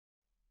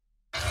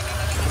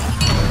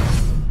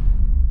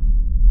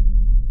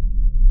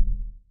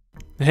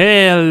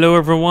Hello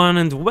everyone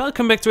and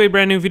welcome back to a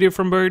brand new video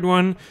from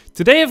Bird1.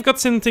 Today I've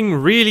got something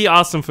really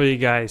awesome for you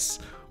guys.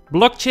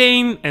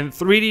 Blockchain and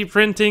 3D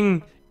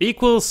printing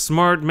equals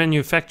smart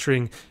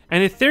manufacturing,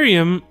 and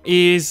Ethereum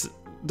is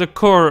the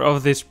core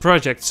of this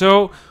project.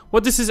 So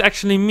what does this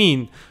actually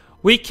mean?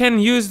 We can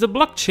use the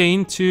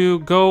blockchain to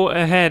go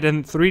ahead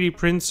and 3D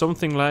print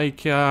something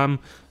like,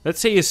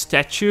 let's say a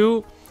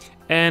statue,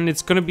 and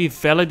it's gonna be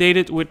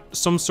validated with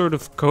some sort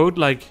of code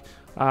like,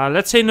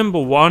 let's say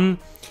number 1.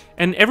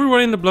 And everyone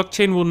in the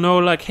blockchain will know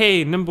like,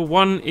 hey, number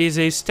 1 is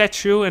a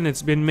statue and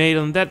it's been made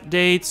on that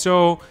date.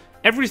 So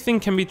everything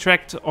can be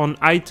tracked on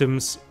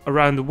items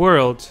around the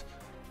world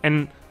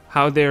and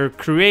how they're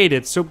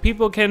created. So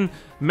people can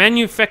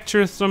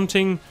manufacture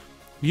something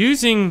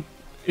using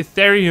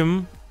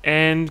Ethereum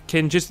and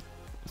can just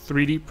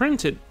 3D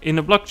print it in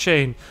a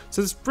blockchain.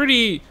 So it's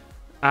pretty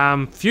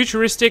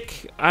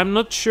futuristic. I'm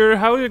not sure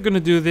how they're gonna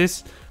do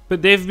this,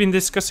 but they've been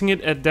discussing it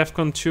at DEF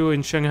CON 2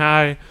 in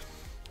Shanghai.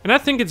 And I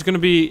think it's gonna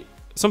be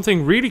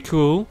something really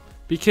cool,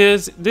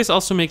 because this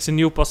also makes a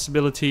new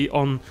possibility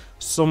on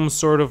some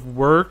sort of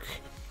work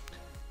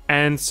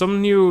and some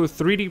new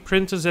 3D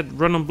printers that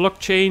run on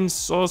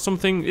blockchains or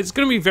something. It's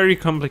gonna be very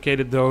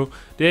complicated though.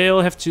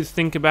 They'll have to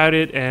think about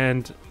it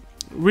and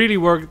really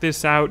work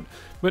this out.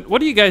 But what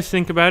do you guys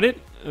think about it?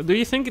 Do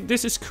you think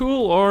this is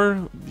cool,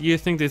 or do you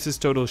think this is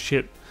total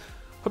shit?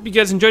 Hope you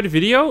guys enjoyed the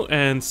video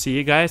and see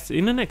you guys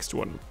in the next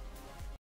one.